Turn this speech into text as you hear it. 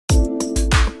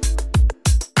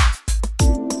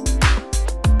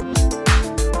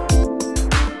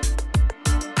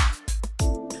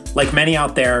Like many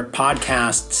out there,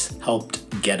 podcasts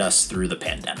helped get us through the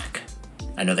pandemic.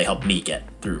 I know they helped me get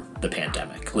through the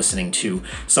pandemic. Listening to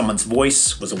someone's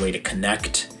voice was a way to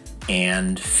connect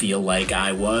and feel like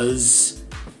I was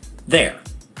there.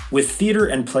 With Theater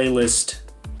and Playlist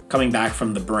coming back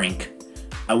from the brink,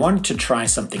 I wanted to try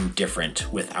something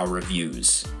different with our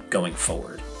reviews going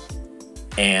forward.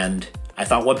 And I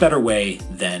thought, what better way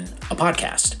than a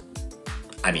podcast?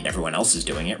 I mean, everyone else is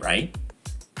doing it, right?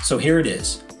 So here it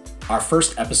is, our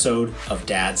first episode of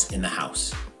Dads in the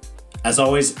House. As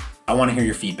always, I want to hear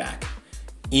your feedback.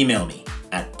 Email me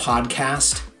at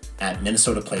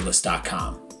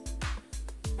podcast@minnesotaplaylist.com.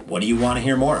 What do you want to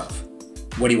hear more of?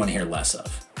 What do you want to hear less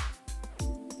of?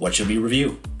 What should we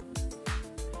review?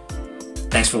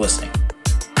 Thanks for listening.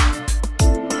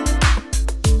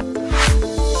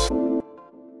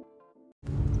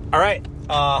 All right.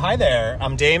 Hi there.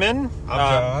 I'm Damon. I'm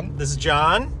John. This is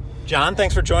John. John,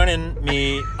 thanks for joining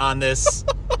me on this.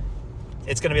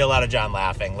 It's going to be a lot of John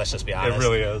laughing. Let's just be honest. It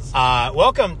really is.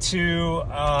 Welcome to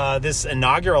this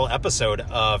inaugural episode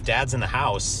of Dads in the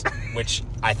House, which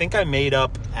I think I made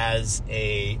up as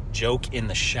a joke in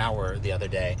the shower the other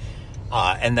day.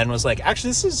 And then was like,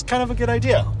 actually, this is kind of a good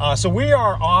idea. So we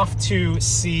are off to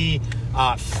see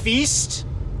Feast,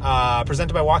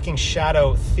 presented by Walking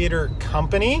Shadow Theater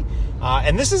Company.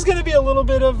 And this is going to be a little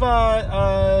bit of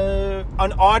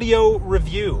an audio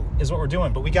review is what we're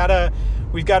doing. But we've got a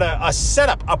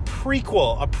setup, a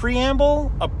prequel, a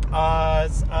preamble, a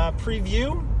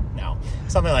preview. No,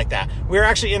 something like that. We're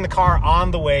actually in the car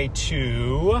on the way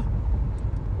to...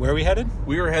 Where are we headed?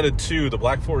 We are headed to the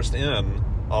Black Forest Inn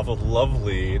off of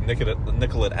lovely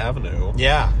Nicollet Avenue.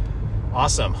 Yeah.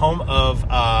 Awesome. Home of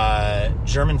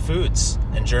German foods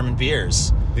and German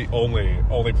beers. The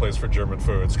only place for German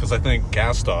foods, because I think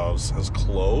Gastov's has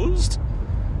closed.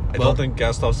 I don't think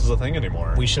Gastov's is a thing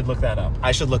anymore. We should look that up.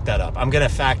 I should look that up. I'm going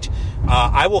to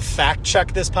I will fact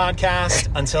check this podcast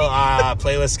until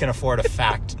Playlist can afford a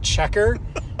fact checker,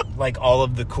 like all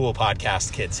of the cool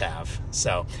podcast kids have.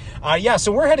 So,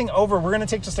 so we're heading over. We're going to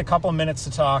take just a couple of minutes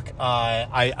to talk.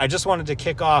 I just wanted to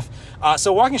kick off.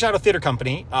 So Walking Shadow Theater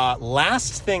Company,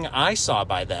 last thing I saw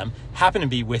by them happened to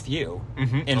be with you.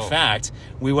 Mm-hmm. In fact,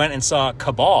 we went and saw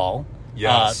Cabal,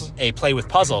 yes. A play with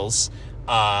puzzles,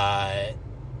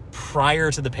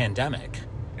 prior to the pandemic.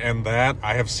 And that,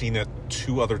 I have seen it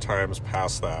 2 other times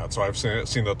past that. So I've seen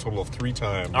it a total of 3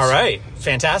 times. All right.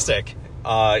 Fantastic.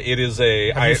 It is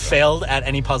a... Have you failed at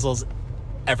any puzzles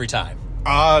every time?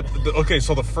 Okay,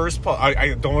 so the first puzzle...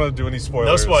 I don't want to do any spoilers.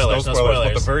 No spoilers.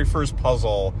 But the very first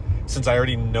puzzle, since I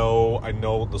already know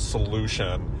the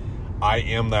solution, I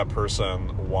am that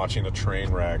person watching a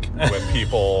train wreck when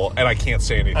people... and I can't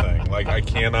say anything. Like, I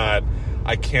cannot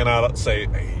say,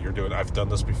 hey, I've done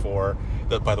this before.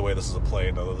 That, by the way, this is a play.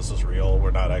 No, this is real.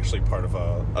 We're not actually part of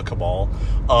a cabal.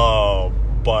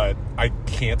 But I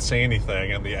can't say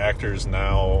anything, and the actors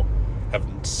now have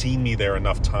seen me there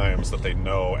enough times that they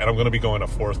know. And I'm going to be going a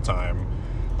 4th time.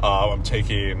 I'm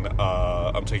taking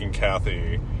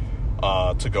Kathy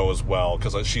to go as well,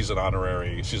 because she's an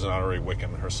honorary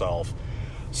Wiccan herself.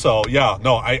 So yeah,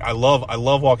 no, I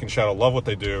love Walking Shadow. Love what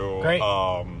they do. Great.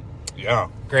 Yeah.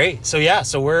 Great. So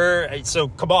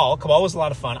Cabal was a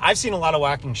lot of fun. I've seen a lot of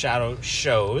Walking Shadow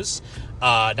shows.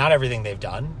 Not everything they've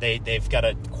done. They've got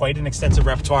quite an extensive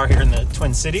repertoire here in the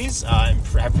Twin Cities. And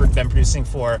have been producing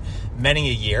for many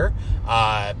a year.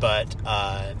 But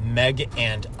Meg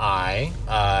and I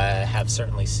have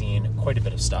certainly seen quite a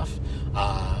bit of stuff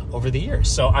over the years.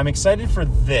 So I'm excited for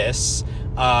this.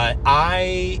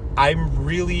 I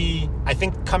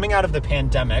think coming out of the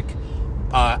pandemic,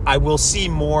 I will see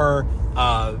more,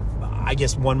 I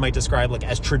guess one might describe like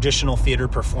as traditional theater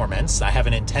performance. I have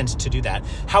an intent to do that.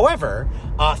 However,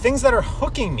 things that are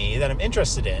hooking me that I'm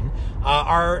interested in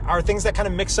are things that kind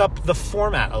of mix up the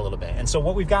format a little bit. And so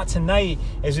what we've got tonight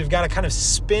is we've got a kind of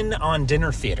spin on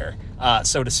dinner theater,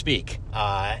 so to speak.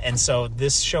 And so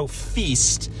this show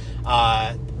Feast,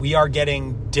 we are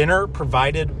getting dinner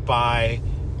provided by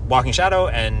Walking Shadow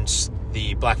and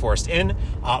the Black Forest Inn,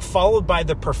 followed by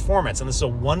the performance. And this is a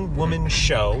one-woman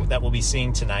show that we'll be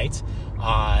seeing tonight.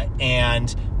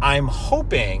 And I'm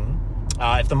hoping,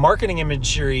 if the marketing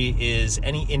imagery is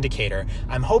any indicator,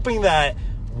 I'm hoping that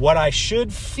what I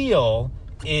should feel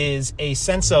is a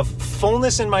sense of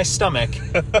fullness in my stomach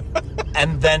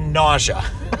and then nausea.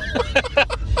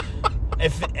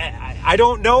 I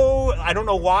don't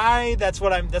know why that's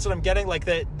what I'm getting. Like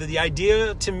the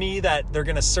idea to me that they're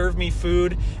going to serve me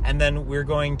food and then we're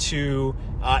going to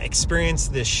experience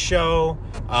this show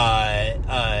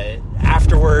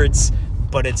afterwards,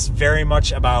 but it's very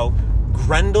much about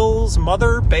Grendel's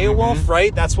mother, Beowulf,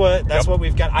 right? That's what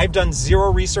we've got. I've done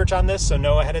zero research on this, so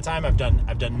no ahead of time. I've done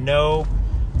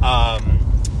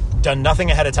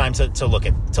nothing ahead of time to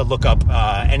look up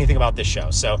anything about this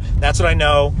show. So that's what I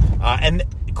know. And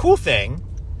the cool thing,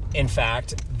 in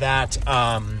fact, that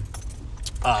John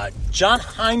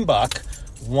Heinbuch,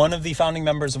 one of the founding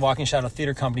members of Walking Shadow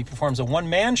Theater Company, performs a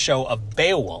one-man show of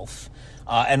Beowulf.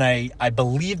 And I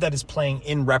believe that is playing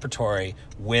in repertory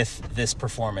with this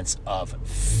performance of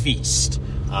Feast,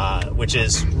 which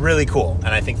is really cool. And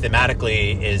I think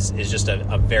thematically is just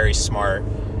a very smart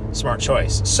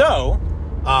choice. So,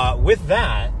 with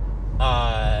that,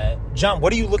 John,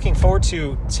 what are you looking forward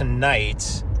to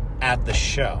tonight at the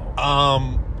show?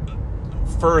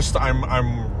 First,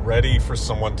 I'm ready for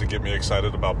someone to get me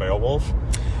excited about Beowulf.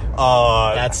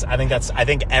 I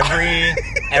think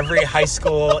every high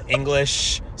school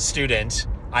English student,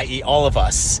 i.e., all of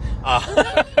us,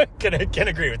 can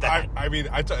agree with that.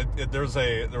 There was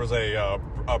a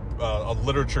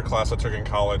literature class I took in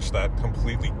college that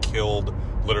completely killed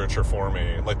literature for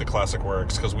me, like the classic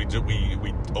works, because we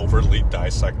overly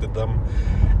dissected them,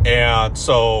 and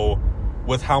so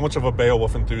with how much of a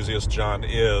Beowulf enthusiast John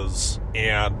is,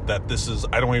 and that this is,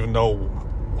 I don't even know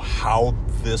how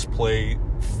this play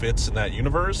fits in that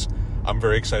universe. I'm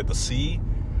very excited to see.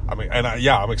 I'm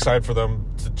excited for them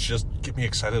to just get me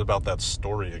excited about that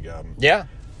story again. Yeah.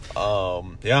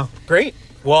 Great.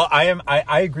 Well,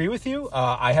 I agree with you.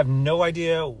 I have no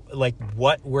idea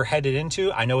what we're headed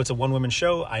into. I know it's a one-woman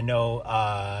show. I know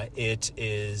it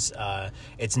is.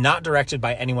 It's not directed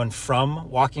by anyone from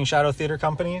Walking Shadow Theater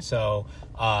Company. So,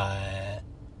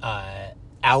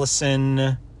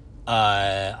 Allison.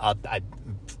 I'm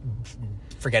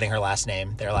forgetting their last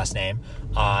name,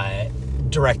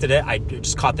 directed it. I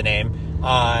just caught the name.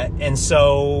 And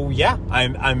so, yeah,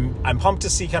 I'm pumped to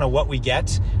see kind of what we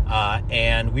get.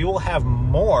 And we will have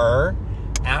more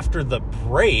after the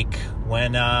break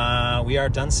when we are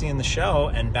done seeing the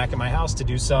show and back at my house to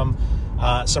do some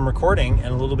recording and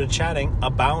a little bit of chatting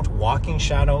about Walking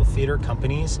Shadow Theater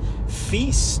Company's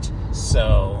Feast.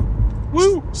 So,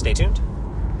 stay tuned.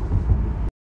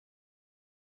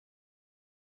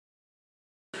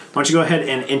 Why don't you go ahead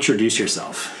and introduce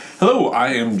yourself? Hello,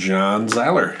 I am John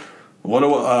Zeiler.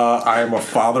 I am a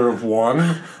father of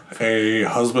one, a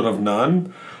husband of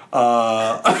none,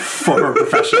 former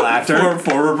professional actor.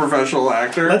 Former professional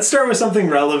actor. Let's start with something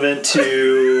relevant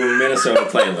to Minnesota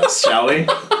Playlist, shall we?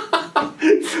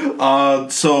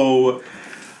 So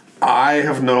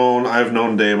I've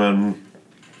known Damon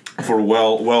for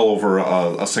well over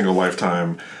a single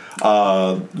lifetime.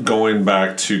 Going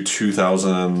back to late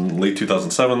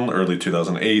 2007, early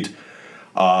 2008,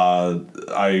 I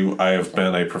have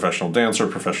been a professional dancer,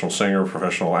 professional singer,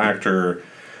 professional actor,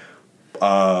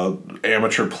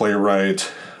 amateur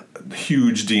playwright,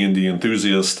 huge D&D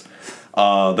enthusiast,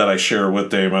 that I share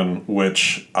with Damon,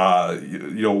 which,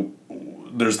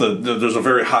 there's a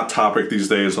very hot topic these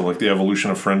days of the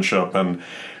evolution of friendship, and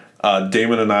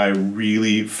Damon and I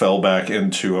really fell back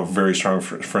into a very strong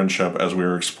friendship as we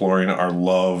were exploring our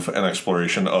love and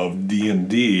exploration of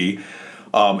D&D.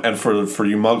 And for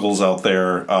you muggles out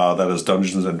there, that is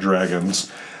Dungeons and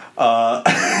Dragons.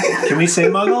 Can we say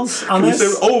muggles on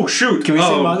this? Oh, shoot. Can we say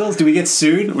muggles? Do we get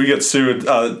sued? We get sued.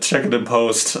 Check it in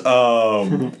post.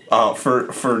 For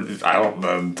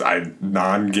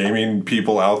non-gaming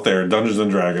people out there, Dungeons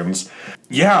and Dragons.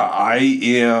 Yeah,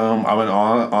 I'm an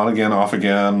on again, off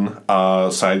again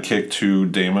sidekick to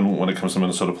Damon when it comes to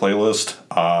Minnesota Playlist.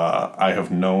 I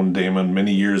have known Damon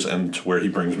many years, and to where he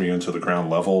brings me into the ground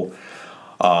level,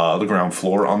 the ground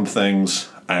floor on things,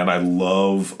 and I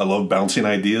love bouncing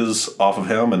ideas off of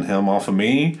him and him off of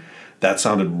me. That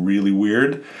sounded really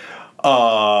weird.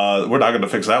 We're not going to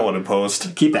fix that one in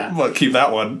post. Keep that. But keep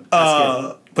that one.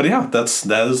 But yeah,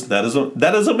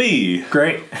 that is a me.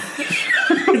 Great.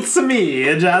 It's me,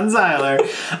 John Zeiler.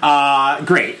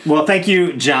 Great. Well, thank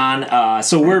you, John.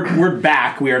 So we're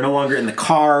back. We are no longer in the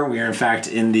car. We are in fact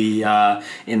in the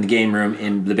game room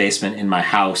in the basement in my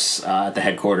house at the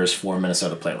headquarters for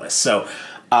Minnesota Playlist. So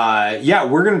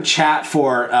we're going to chat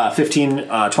for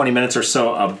 15-20 minutes or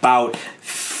so about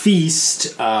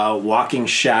Feast, Walking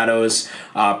Shadows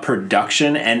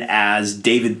production, and as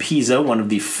David Pizzo, one of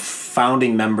the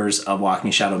founding members of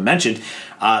Walking Shadow, mentioned,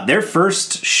 their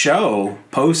first show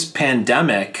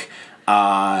post-pandemic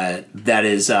that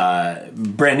is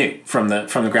brand new from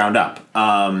the ground up.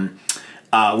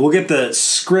 We'll get the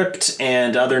script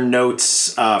and other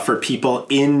notes for people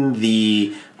in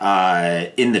the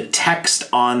in the text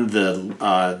on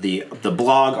the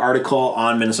blog article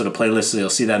on Minnesota Playlists. So you'll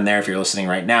see that in there if you're listening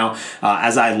right now.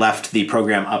 As I left the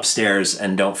program upstairs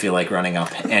and don't feel like running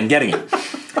up and getting it.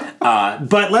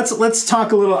 But let's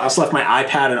talk a little. I also left my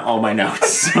iPad and all my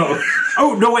notes. So,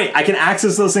 oh no, wait! I can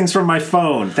access those things from my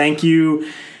phone. Thank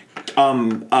you.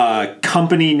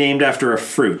 Company named after a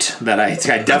fruit that I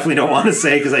definitely don't want to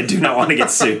say because I do not want to get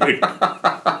sued.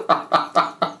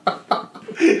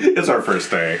 It's our first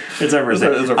day. It's our first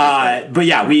day. But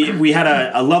yeah, we had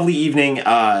a lovely evening.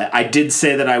 I did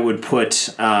say that I would put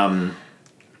some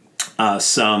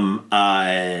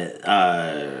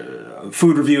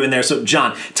food review in there. So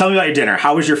John, tell me about your dinner.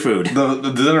 How was your food?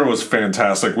 The dinner was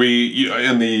fantastic.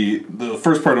 In the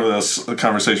first part of this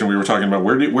conversation, we were talking about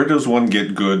where does one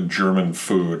get good German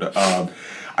food.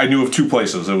 I knew of two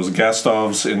places. It was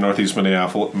Gastov's in Northeast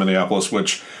Minneapolis,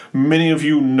 which many of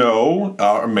you know,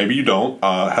 or maybe you don't,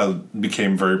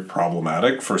 became very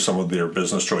problematic for some of their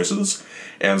business choices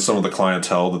and some of the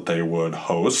clientele that they would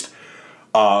host.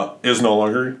 Is no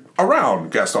longer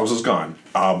around. Gastov's is gone.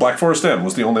 Black Forest Inn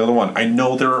was the only other one. I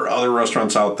know there are other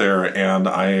restaurants out there, and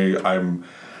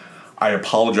I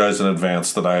apologize in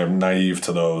advance that I am naive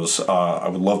to those. I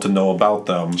would love to know about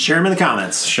them. Share them in the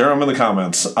comments.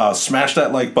 Smash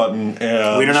that like button.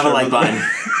 And we don't have a like button.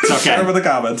 It's okay. Share them in the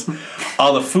comments.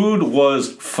 The food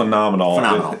was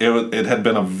phenomenal. It had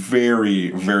been a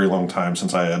very, very long time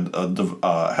since I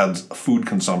had food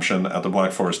consumption at the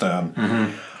Black Forest Inn.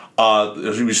 Mm-hmm.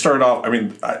 As we started off,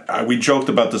 we joked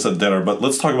about this at dinner, but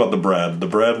let's talk about the bread. The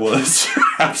bread was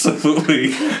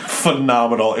absolutely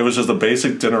phenomenal. It was just a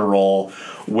basic dinner roll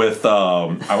with,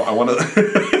 I want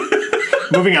to...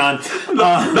 Moving on. No,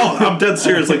 I'm dead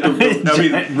serious.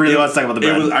 Really want to talk about the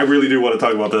bread. I really do want to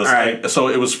talk about this. All right. So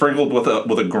it was sprinkled with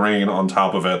a grain on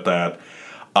top of it that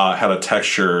had a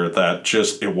texture that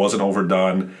just, it wasn't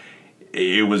overdone.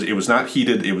 It was not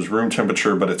heated. It was room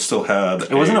temperature, but it still had.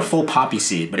 It wasn't a full poppy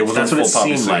seed, but that's what it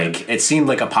seemed like. It seemed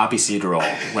like a poppy seed roll.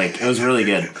 Like it was really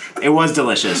good. It was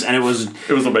delicious, and it was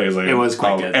amazing. It was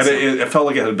quite good, and it felt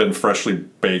like it had been freshly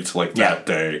baked that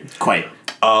day. Quite.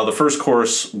 The first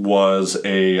course was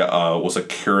a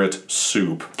carrot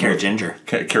soup. Carrot ginger.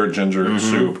 Carrot ginger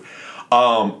soup.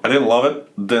 I didn't love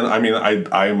it. Then I'm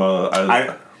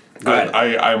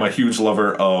a huge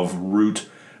lover of root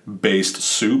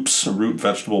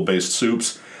vegetable based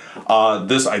soups.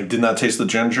 This I did not taste the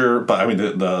ginger, but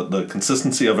the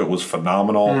consistency of it was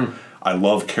phenomenal. I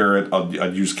love carrot.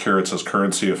 I'd use carrots as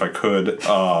currency if I could.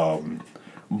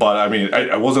 But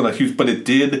I wasn't a huge, but it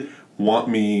did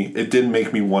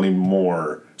make me wanting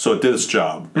more. So it did its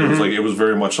job. Mm-hmm. It was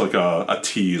very much like a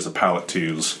tease, a palate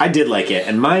tease. I did like it,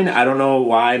 and mine. I don't know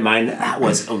why mine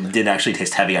did actually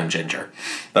taste heavy on ginger.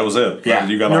 That was it. Yeah,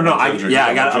 you got ginger.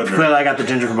 I got the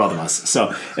ginger for both of us,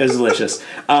 so it was delicious.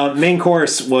 Main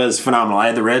course was phenomenal. I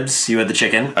had the ribs. You had the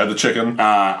chicken. I had the chicken.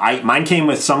 Mine came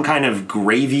with some kind of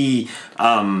gravy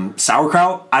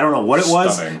sauerkraut. I don't know what it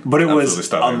was, but it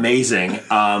was amazing.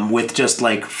 With just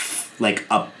like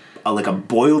a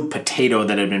boiled potato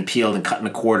that had been peeled and cut into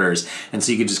quarters, and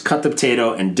so you could just cut the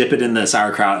potato and dip it in the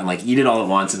sauerkraut and eat it all at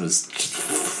once. It was just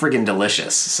friggin'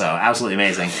 delicious. So absolutely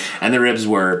amazing, and the ribs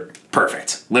were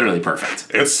perfect, literally perfect.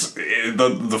 It's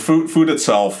the food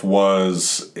itself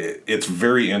it's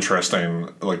very interesting,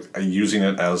 using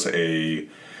it as a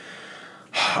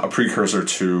precursor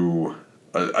to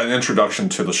an introduction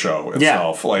to the show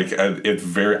itself. Yeah.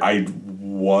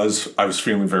 I was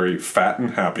feeling very fat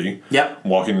and happy. Yep.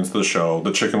 Walking into the show,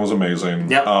 the chicken was amazing.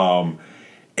 Yep.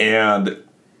 And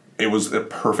it was a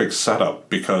perfect setup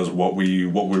because what we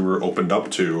were opened up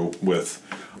to with.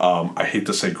 I hate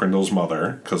to say Grindel's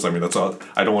mother because I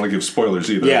don't want to give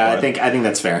spoilers either. Yeah, but, I think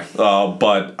that's fair.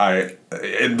 But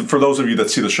and for those of you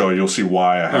that see the show, you'll see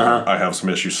why I have some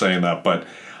issues saying that. But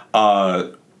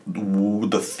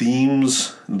the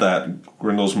themes that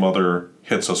Grindel's mother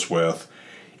hits us with.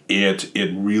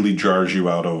 It really jars you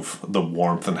out of the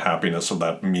warmth and happiness of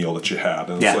that meal that you had,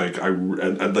 and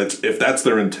it's if that's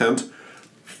their intent.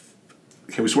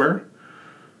 Can we swear?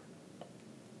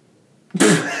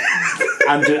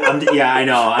 I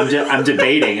know. I'm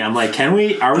debating. I'm like, can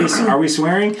we? Are we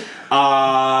swearing?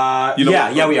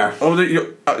 Yeah, we are. Oh,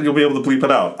 you'll be able to bleep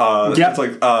it out. Yeah.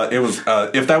 It's it was.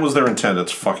 If that was their intent,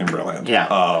 it's fucking brilliant.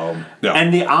 Yeah. Yeah.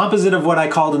 And the opposite of what I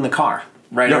called in the car.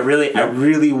 Right, yep. I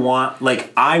really want.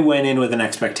 I went in with an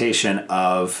expectation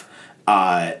of,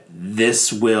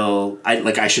 this will.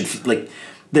 I should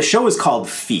the show is called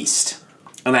Feast,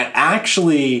 and I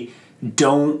actually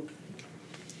don't.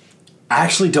 I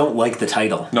actually don't like the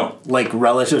title. No. Like,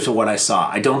 relative to what I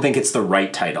saw. I don't think it's the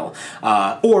right title.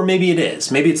 Or maybe it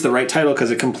is. Maybe it's the right title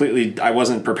because I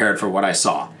wasn't prepared for what I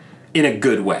saw in a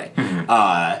good way.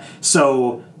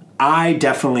 So I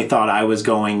definitely thought I was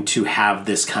going to have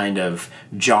this kind of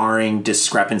jarring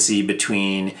discrepancy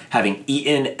between having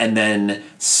eaten and then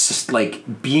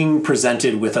like being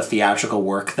presented with a theatrical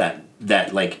work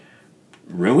that like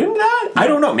ruined that? I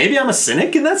don't know. Maybe I'm a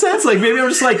cynic in that sense. Like, maybe I'm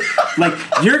just like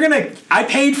I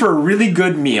paid for a really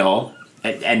good meal.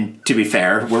 And to be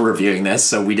fair, we're reviewing this,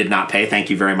 so we did not pay.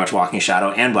 Thank you very much, Walking Shadow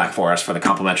and Black Forest, for the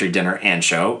complimentary dinner and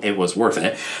show. It was worth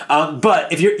it.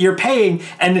 But if you're paying,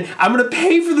 and I'm going to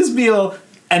pay for this meal,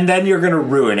 and then you're going to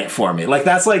ruin it for me. Like,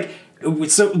 that's like...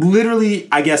 So literally,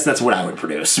 I guess that's what I would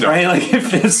produce, right? Like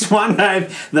if Swan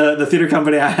Dive, the theater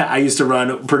company I used to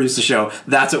run, produced a show,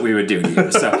 that's what we would do to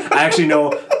you. So I actually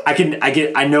know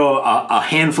I know a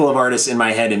handful of artists in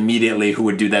my head immediately who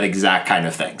would do that exact kind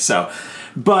of thing. So,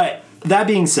 but that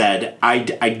being said, I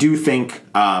do think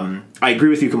I agree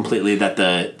with you completely that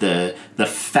the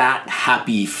fat,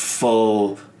 happy,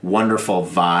 full, wonderful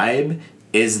vibe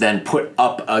is then put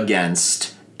up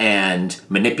against and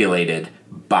manipulated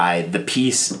by the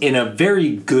piece in a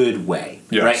very good way,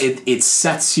 right? It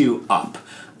sets you up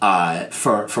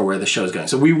for where the show is going.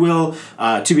 So we will,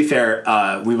 to be fair,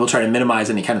 we will try to minimize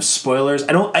any kind of spoilers.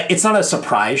 It's not a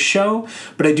surprise show,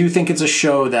 but I do think it's a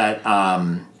show that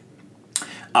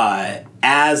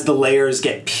as the layers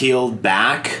get peeled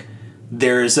back,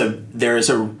 there's a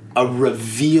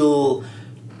reveal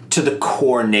to the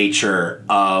core nature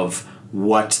of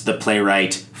what the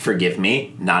playwright, forgive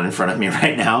me, not in front of me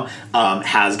right now,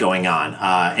 has going on.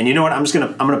 And you know what? I'm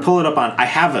gonna pull it up on. I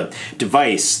have a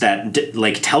device that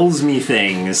tells me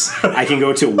things. I can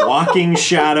go to Walking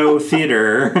Shadow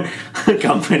Theater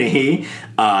Company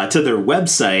to their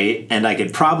website, and I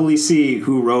could probably see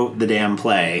who wrote the damn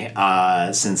play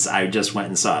since I just went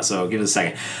and saw it. So give it a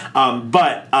second.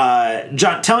 But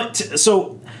John, tell me.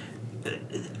 So.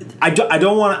 I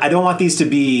don't want these to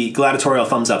be gladiatorial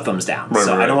thumbs up, thumbs down. Right,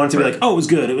 so I don't want it to be like, oh, it was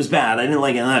good, it was bad, I didn't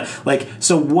like it.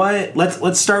 So what?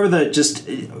 Let's start with just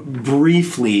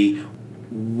briefly.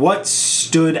 What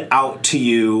stood out to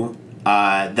you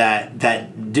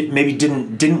that maybe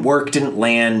didn't work, didn't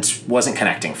land, wasn't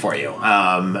connecting for you?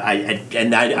 I'm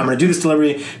going to do this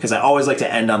deliberately because I always like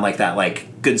to end on that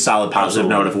good solid positive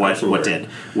note of what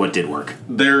did work.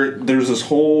 There's this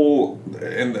whole,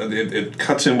 and it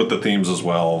cuts in with the themes as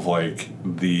well of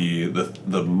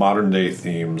the modern day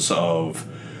themes of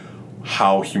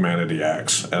how humanity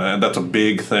acts, and that's a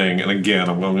big thing. And again,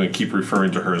 I'm going to keep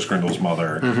referring to her as Grendel's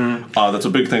mother. That's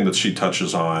a big thing that she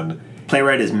touches on.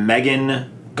 Playwright is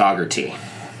Megan Goggerty.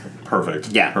 Perfect.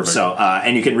 Yeah. Perfect. So,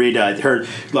 and you can read her.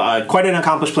 Quite an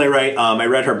accomplished playwright. I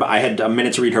read her. I had a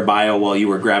minute to read her bio while you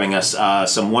were grabbing us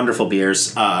some wonderful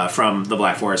beers from the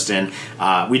Black Forest Inn.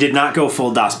 We did not go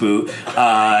full Das Boot.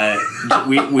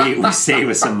 We stayed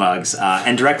with some mugs.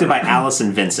 And directed by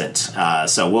Allison Vincent.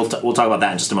 So we'll talk about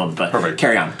that in just a moment. But perfect.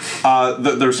 Carry on.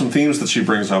 There's some themes that she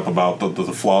brings up about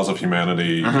the flaws of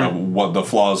humanity, what the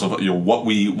flaws of what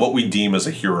we deem as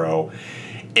a hero,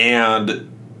 and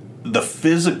the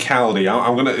physicality.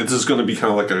 This is gonna be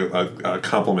kind of like a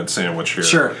compliment sandwich here.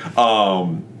 Sure.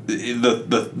 The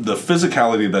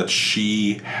physicality that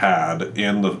she had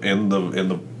in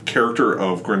the character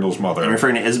of Grendel's mother. I'm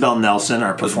referring to Isabel Nelson,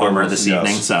 our performer this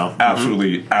evening. So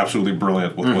absolutely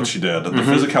brilliant with what she did. The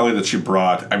physicality that she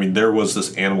brought. I mean, there was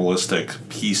this animalistic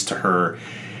piece to her.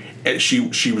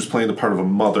 She was playing the part of a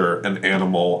mother, an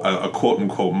animal, a quote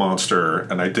unquote monster,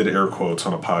 and I did air quotes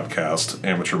on a podcast,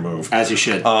 amateur move. As you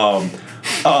should. But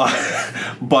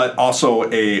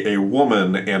also a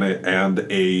woman and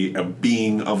a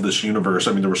being of this universe.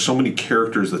 I mean, there were so many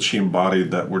characters that she embodied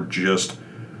that were just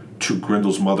to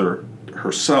Grendel's mother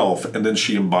herself, and then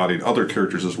she embodied other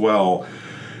characters as well.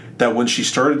 That when she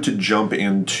started to jump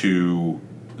into,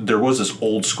 there was this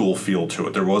old school feel to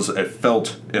it. It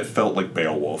felt like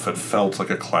Beowulf. It felt like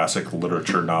a classic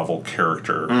literature novel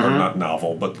character, or not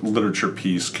novel, but literature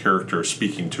piece character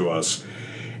speaking to us.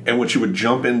 And when she would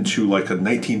jump into like a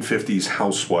 1950s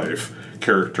housewife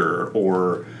character,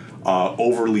 or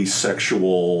overly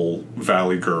sexual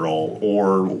valley girl,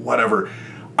 or whatever,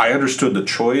 I understood the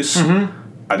choice.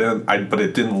 But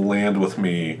it didn't land with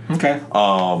me. Okay.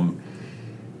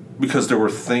 Because there were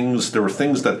things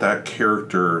that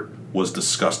character was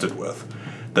disgusted with,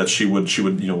 that she would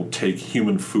take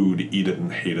human food, eat it,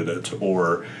 and hated it,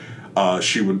 or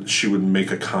she would make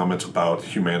a comment about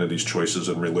humanity's choices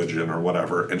in religion or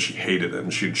whatever, and she hated it,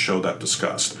 and she'd show that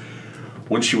disgust.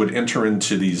 when she would enter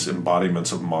into these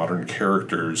embodiments of modern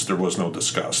characters, there was no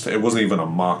disgust. It wasn't even a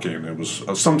mocking. It was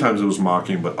sometimes it was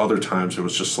mocking, but other times it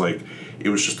was just like it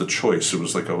was just a choice. It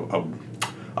was like a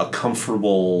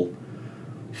comfortable.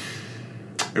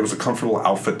 It was a comfortable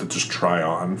outfit to just try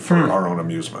on for our own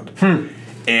amusement.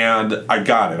 And I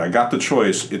got it. I got the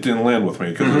choice. It didn't land with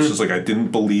me because it's just like I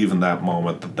didn't believe in that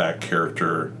moment that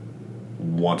character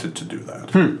wanted to do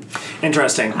that.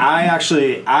 Interesting. I'm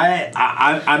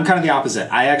kind of the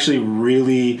opposite. I actually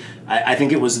really, I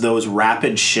think it was those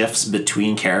rapid shifts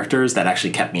between characters that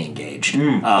actually kept me engaged.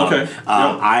 Okay.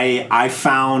 I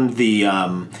found the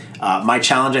my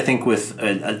challenge, I think, with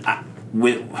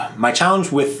my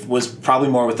challenge was probably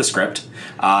more with the script,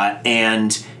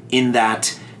 and in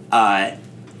that I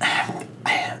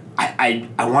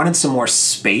wanted some more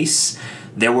space.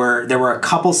 There were a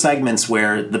couple segments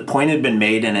where the point had been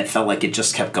made and it felt like it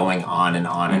just kept going on and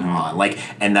on and on. Like,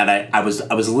 and that I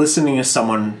was listening to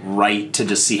someone write to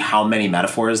just see how many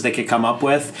metaphors they could come up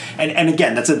with. And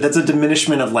again, that's a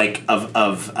diminishment of like of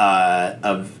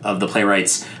the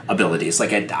playwright's abilities.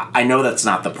 Like I know that's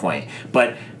not the point,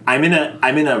 but I'm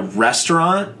in a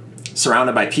restaurant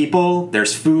surrounded by people.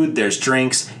 There's food, there's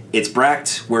drinks. It's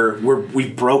Brecht.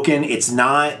 We've broken. It's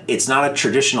not a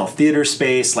traditional theater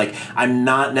space. Like, I'm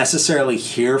not necessarily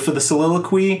here for the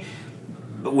soliloquy,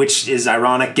 which is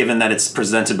ironic given that it's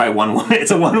presented by one woman.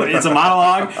 It's a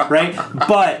monologue, right?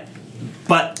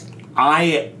 But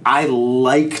I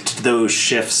liked those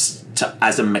shifts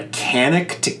as a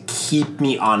mechanic to keep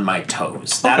me on my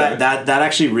toes. That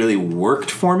actually really worked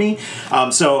for me.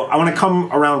 So I want to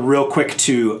come around real quick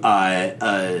to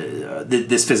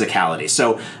this physicality.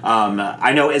 So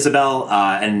I know Isabel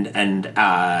and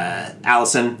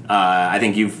Allison. I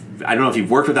don't know if you've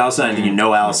worked with Allison. I think you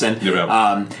know Allison.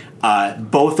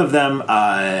 Both of them,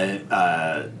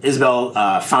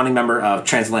 Isabel, founding member of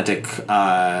Transatlantic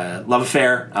Love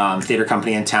Affair, theater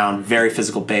company in town, very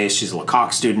physical based. She's a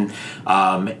Lecoq student,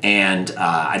 and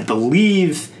I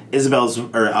believe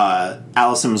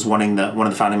Allison was one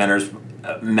of the founding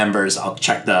members. I'll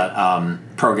check the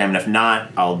program, and if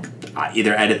not, I'll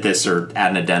either edit this or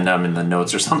add an addendum in the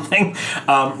notes or something.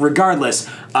 Regardless,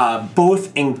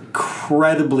 both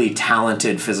incredibly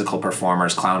talented physical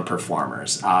performers, clown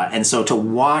performers. And so to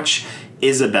watch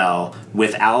Isabel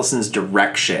with Allison's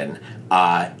direction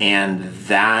and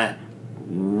that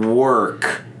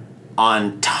work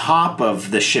on top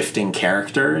of the shifting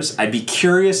characters, I'd be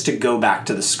curious to go back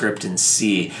to the script and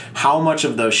see how much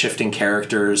of those shifting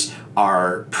characters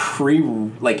are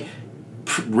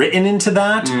written into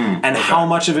that, and how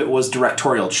much of it was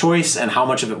directorial choice and how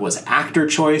much of it was actor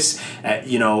choice.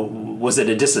 Was it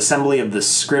a disassembly of the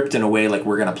script in a way like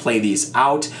we're going to play these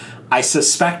out? I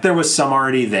suspect there was some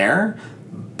already there,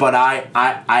 but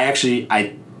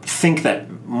I think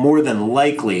that more than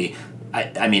likely,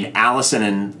 I mean, Allison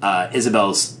and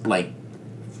Isabel's like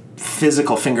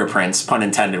physical fingerprints, pun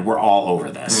intended, were all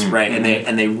over this, right?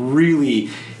 And they really,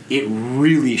 it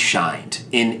really shined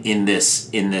in this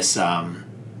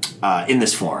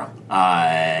forum.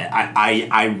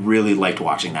 I really liked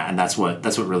watching that, and that's what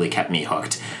really kept me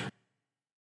hooked.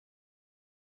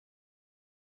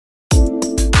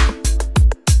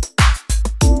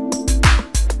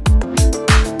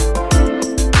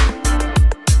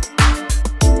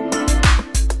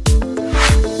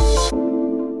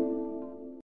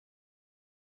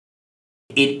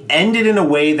 It ended in a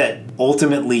way that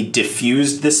ultimately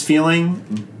diffused this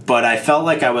feeling, but I felt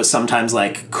like I was sometimes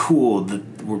like, cool,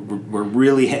 we're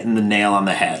really hitting the nail on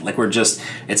the head. Like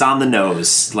it's on the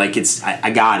nose. Like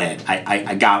I got it.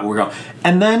 I got where we're going.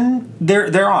 And then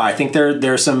I think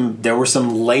there were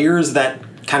some layers that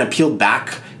kind of peeled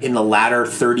back in the latter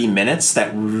 30 minutes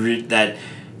that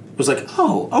was like,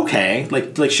 oh, okay,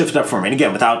 like shifted up for me. And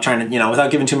again, without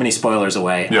without giving too many spoilers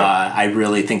away, I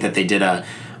really think that they did a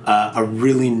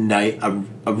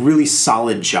really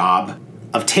solid job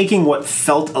of taking what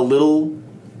felt a little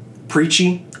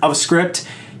preachy of a script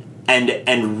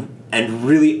and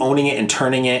really owning it and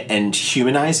turning it and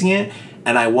humanizing it.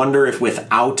 And I wonder if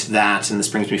without that, and this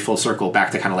brings me full circle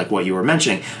back to kind of like what you were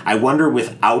mentioning, I wonder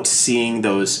without seeing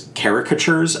those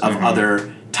caricatures of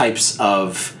other types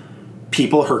of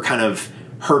people,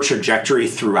 her trajectory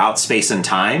throughout space and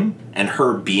time, and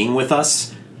her being with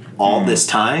us all this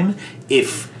time,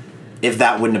 if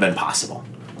that wouldn't have been possible.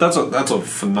 That's a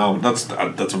phenomenal.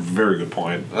 That's a very good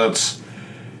point.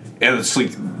 And it's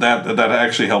like that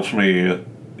actually helps me.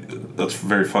 That's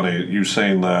very funny. You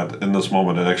saying that in this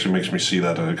moment, it actually makes me see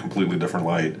that in a completely different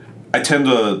light. I tend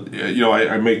to,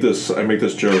 I make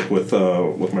this joke with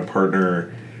my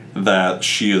partner that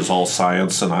she is all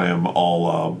science and I am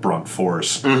all brunt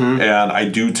force. And I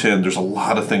do tend, there's a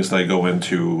lot of things that I go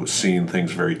into seeing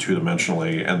things very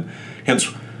two-dimensionally, and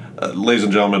hence, ladies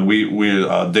and gentlemen, we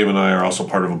Dave and I are also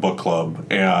part of a book club,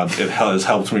 and it has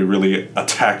helped me really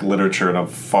attack literature in a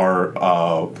far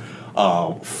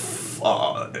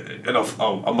in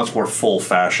a much more full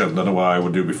fashion than what I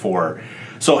would do before.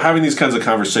 So having these kinds of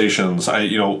conversations,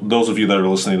 those of you that are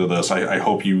listening to this, I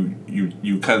hope you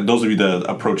kind of, those of you that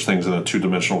approach things in a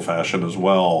two-dimensional fashion as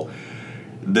well.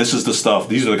 This is the stuff.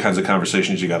 These are the kinds of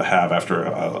conversations you got to have after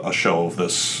a show of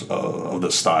this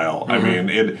style. I mean,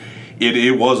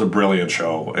 it was a brilliant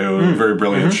show. It was a very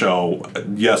brilliant show.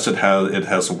 Yes, it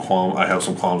has some qualms. I have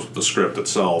some qualms with the script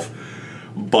itself,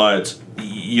 but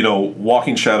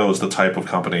Walking Shadow is the type of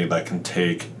company that can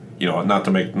take. Not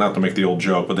to make the old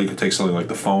joke, but they could take something like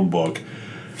The Phone Book,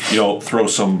 throw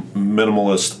some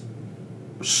minimalist,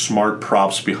 smart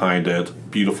props behind it,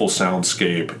 beautiful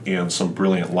soundscape, and some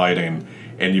brilliant lighting,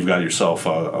 and you've got yourself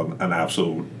an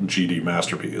absolute GD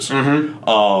masterpiece. And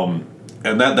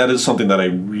that is something that I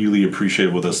really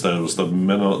appreciated with this. That it was the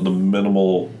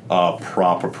minimal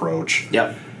prop approach.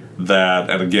 Yep. That,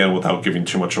 and again, without giving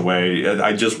too much away,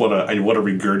 I want to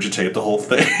regurgitate the whole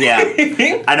thing. Yeah,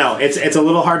 I know it's a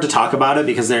little hard to talk about it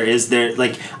because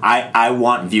I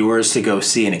want viewers to go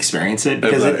see and experience it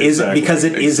because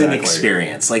it is an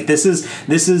experience. Like this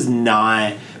is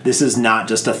not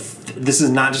just a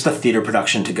theater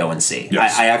production to go and see.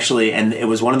 Yes. I actually, and it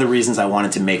was one of the reasons I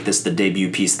wanted to make this the debut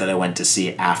piece that I went to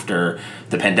see after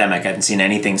the pandemic. I haven't seen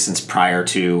anything since prior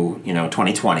to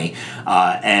 2020,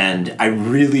 and I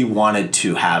really wanted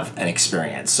to have an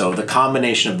experience. So the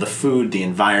combination of the food, the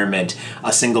environment,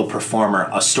 a single performer,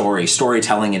 a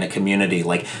storytelling in a community,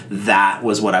 like that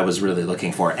was what I was really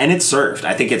looking for, and it served.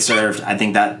 I think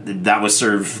that was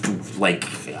served like.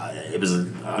 It was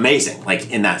amazing,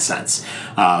 like in that sense.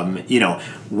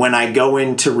 When I go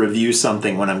in to review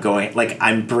something, when I'm going, like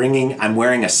I'm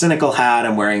wearing a cynical hat,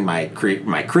 I'm wearing my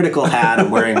critical hat,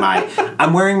 I'm wearing my,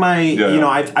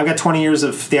 I've got 20 years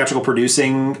of theatrical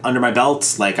producing under my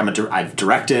belt. Like I've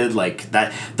directed, like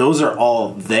that. Those are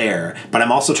all there, but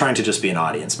I'm also trying to just be an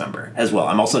audience member as well.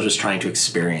 I'm also just trying to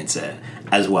experience it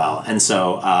as well. And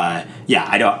so,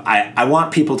 I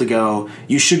want people to go.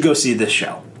 You should go see this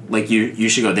show. Like you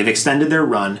should go. They've extended their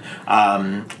run.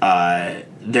 I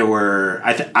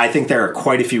think there are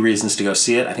quite a few reasons to go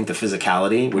see it. I think the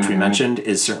physicality, which we mentioned,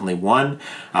 is certainly one.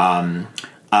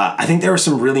 I think there were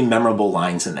some really memorable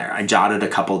lines in there. I jotted a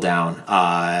couple down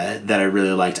that I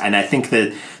really liked, and I think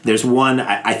that there's one.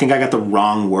 I think I got the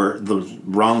wrong word.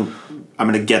 I'm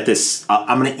going to get this.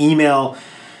 I'm going to email.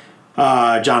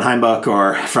 John Heimbuch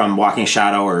or from Walking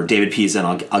Shadow or David Pizan,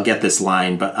 I'll get this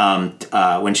line, but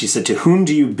when she said, "To whom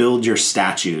do you build your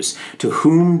statues? To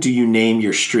whom do you name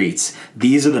your streets?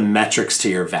 These are the metrics to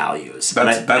your values."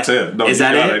 That's it. No, is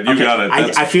that it? You got it.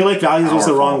 I feel like values powerful. was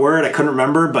the wrong word. I couldn't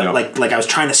remember, but Yep. like I was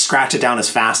trying to scratch it down as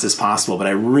fast as possible, but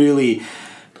I really...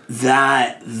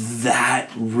 That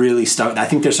really stuck. I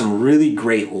think there's some really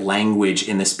great language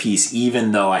in this piece,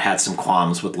 even though I had some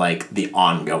qualms with like the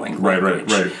ongoing language.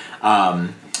 Right. But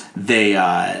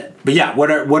yeah,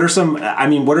 what are some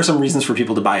reasons for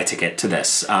people to buy a ticket to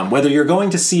this? Whether you're going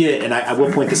to see it, and I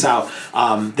will point this out,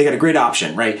 they got a great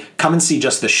option, right? Come and see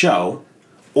just the show,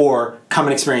 or come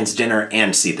and experience dinner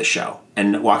and see the show.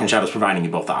 And Walking Shadow is providing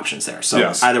you both options there.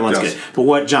 So either one's good. But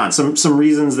what, John, some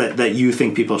reasons that you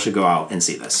think people should go out and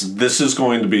see this? This is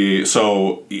going to be,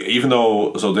 so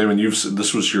Damon,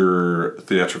 this was your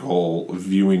theatrical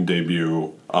viewing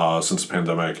debut since the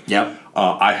pandemic. Yep.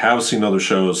 I have seen other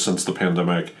shows since the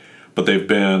pandemic, but they've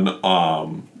been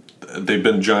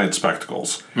giant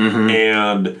spectacles.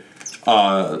 And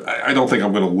I don't think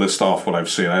I'm going to list off what I've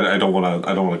seen. I don't want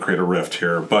to create a rift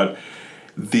here, but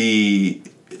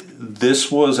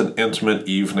this was an intimate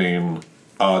evening.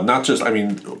 Not just, I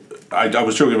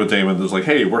was joking with Damon. It was like,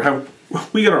 hey,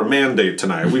 we got our mandate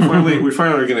tonight. We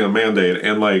finally are getting a mandate,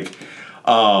 and like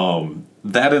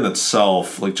that in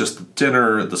itself, like just the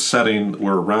dinner, the setting,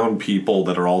 we're around people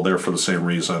that are all there for the same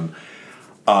reason.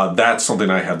 That's something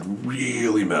I had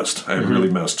really missed. I had really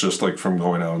missed just like from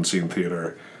going out and seeing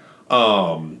theater.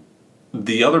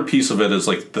 The other piece of it is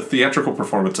like the theatrical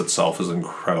performance itself is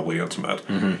incredibly intimate.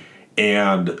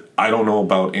 And I don't know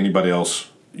about anybody else,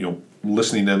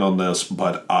 listening in on this,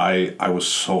 but I was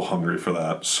so hungry for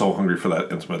that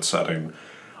intimate setting,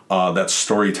 that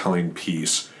storytelling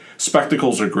piece.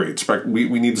 Spectacles are great.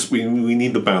 We need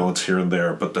the balance here and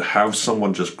there, but to have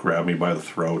someone just grab me by the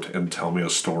throat and tell me a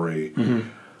story,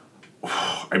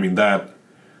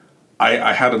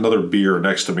 I had another beer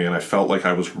next to me, and I felt like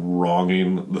I was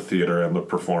wronging the theater and the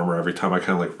performer every time I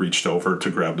kind of like reached over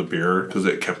to grab the beer because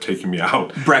it kept taking me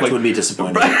out. Brecht like, would be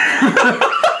disappointed.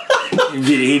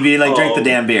 He'd be like, drink the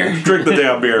damn beer. Drink the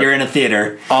damn beer. You're in a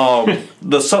theater.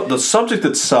 The subject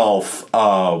itself,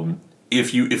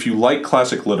 if you like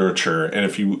classic literature, and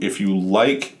if you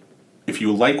like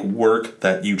work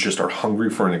that you just are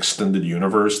hungry for an extended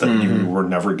universe that you were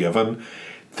never given,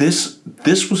 this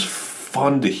was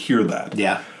fun to hear that.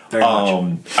 Yeah, very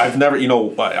much. I've never,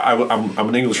 I'm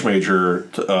an English major,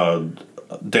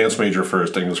 dance major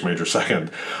first, English major second,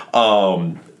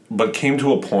 but came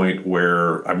to a point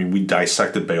where, we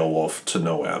dissected Beowulf to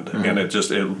no end, and it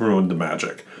ruined the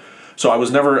magic. So I was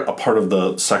never a part of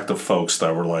the sect of folks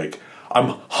that were like,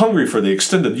 I'm hungry for the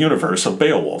extended universe of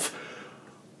Beowulf.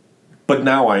 But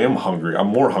now I am hungry. I'm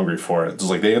more hungry for it. It's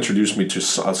like they introduced me to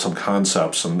some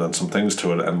concepts and then some things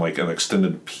to it, and like an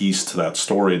extended piece to that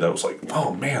story that was like,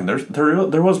 oh man,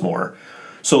 there was more.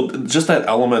 So just that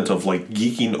element of like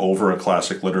geeking over a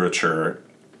classic literature,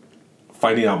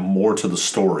 finding out more to the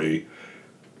story,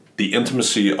 the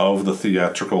intimacy of the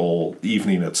theatrical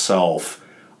evening itself.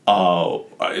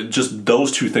 Just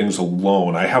those two things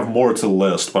alone. I have more to the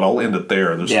list, but I'll end it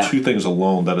there. There's two things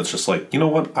alone that it's just like, you know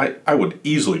what? I would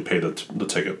easily pay the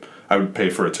ticket. I would pay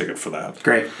for a ticket for that.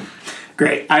 Great.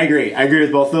 I agree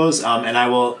with both those. And I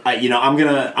will. I'm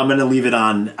gonna leave it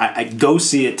on. I go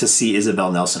see it to see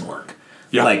Isabel Nelson work.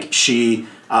 Yeah. Like she,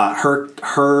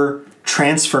 her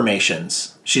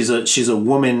transformations. She's a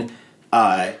woman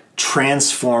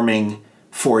transforming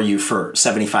for you for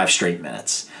 75 straight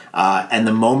minutes. And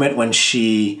the moment when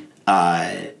she,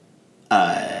 and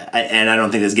I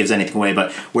don't think this gives anything away,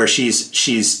 but where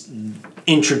she's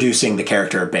introducing the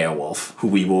character of Beowulf, who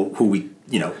we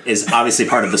is obviously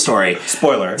part of the story.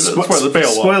 Spoiler,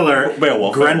 Beowulf. Spoiler,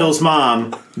 Beowulf. Grendel's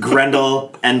mom,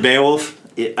 Grendel, and Beowulf.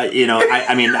 I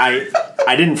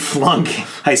didn't flunk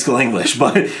high school English,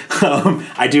 but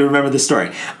I do remember the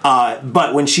story.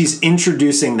 But when she's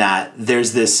introducing that,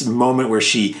 there's this moment where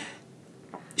she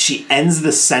ends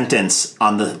the sentence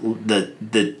on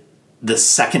the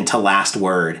second to last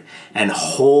word and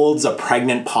holds a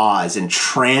pregnant pause and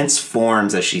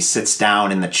transforms as she sits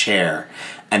down in the chair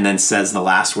and then says the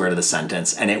last word of the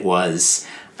sentence. And it was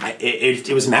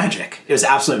magic. It was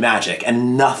absolute magic.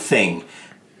 And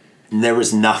there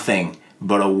was nothing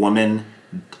but a woman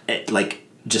like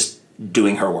just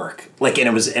doing her work. Like, and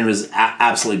it was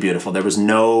absolutely beautiful. There wasn't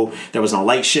a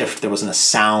light shift. There wasn't a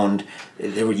sound.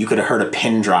 You could have heard a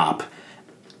pin drop.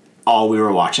 All we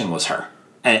were watching was her.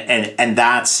 And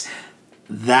that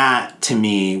to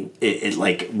me, it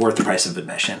like worth the price of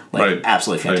admission. Like, right.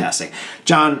 Absolutely fantastic. Right.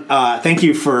 John, thank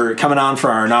you for coming on for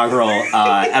our inaugural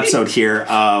episode here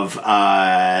of the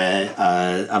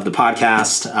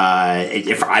podcast.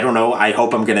 If I don't know, I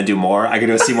hope I'm going to do more. I could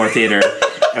go see more theater.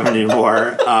 I'm going to do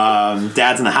more.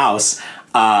 Dads in the house.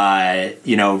 I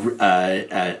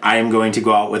am going to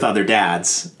go out with other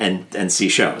dads and see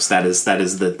shows. That's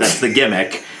the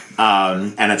gimmick.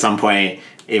 And at some point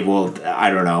it will, I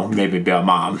don't know, maybe be a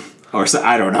mom or so,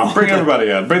 I don't know. Bring everybody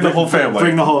in. Bring the whole family.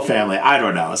 Bring the whole family. I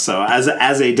don't know. So as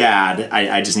a dad,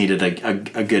 I just needed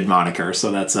a good moniker.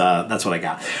 So that's what I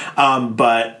got.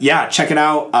 But yeah, check it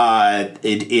out.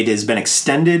 It has been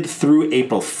extended through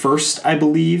April 1st, I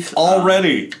believe.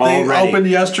 Already. They opened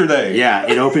yesterday. Yeah,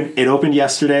 it opened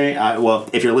yesterday. Well,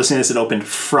 if you're listening to this, it opened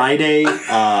Friday,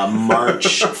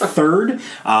 March 3rd,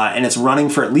 and it's running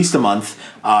for at least a month.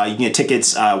 You can get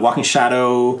tickets, Walking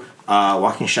Shadow.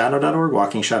 WalkingShadow.org,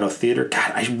 Walking Shadow Theater.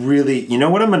 God, I really, you know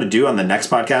what I'm going to do on the next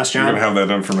podcast, John? You're going to have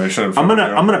that information. I'm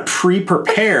going to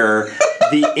pre-prepare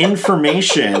the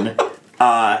information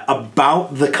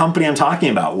about the company I'm talking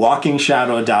about,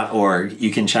 WalkingShadow.org.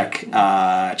 You can check it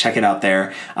out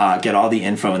there, get all the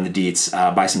info and the deets,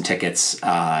 buy some tickets,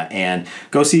 and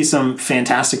go see some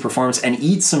fantastic performance and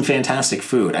eat some fantastic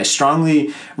food. I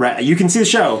strongly, you can see the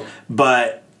show,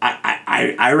 but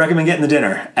I recommend getting the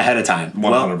dinner ahead of time.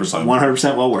 100%.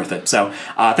 100% well worth it. So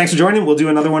thanks for joining. We'll do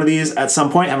another one of these at some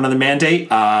point, have another mandate.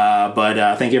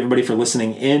 But thank you everybody for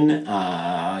listening in.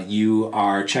 You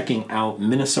are checking out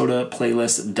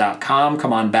MinnesotaPlaylist.com.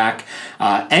 Come on back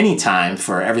anytime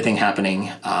for everything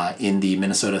happening in the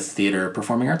Minnesota theater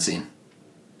performing arts scene.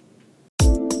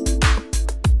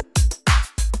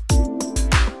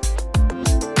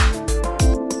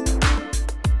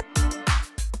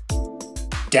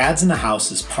 Dads in the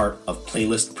House is part of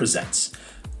Playlist Presents,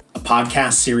 a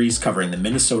podcast series covering the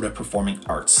Minnesota performing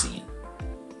arts scene.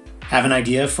 Have an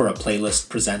idea for a Playlist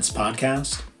Presents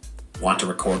podcast? Want to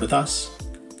record with us?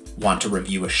 Want to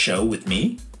review a show with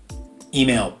me?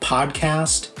 Email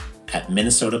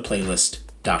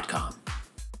podcast@minnesotaplaylist.com. minnesotaplaylist.com.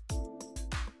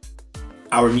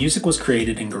 Our music was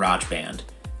created in GarageBand,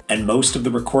 and most of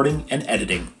the recording and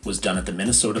editing was done at the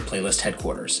Minnesota Playlist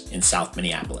headquarters in South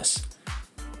Minneapolis.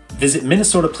 Visit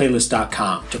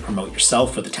minnesotaplaylist.com to promote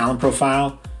yourself with a talent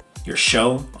profile, your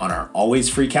show on our always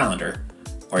free calendar,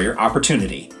 or your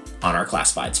opportunity on our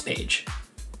classifieds page.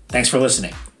 Thanks for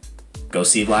listening. Go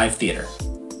see live theater.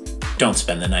 Don't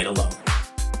spend the night alone.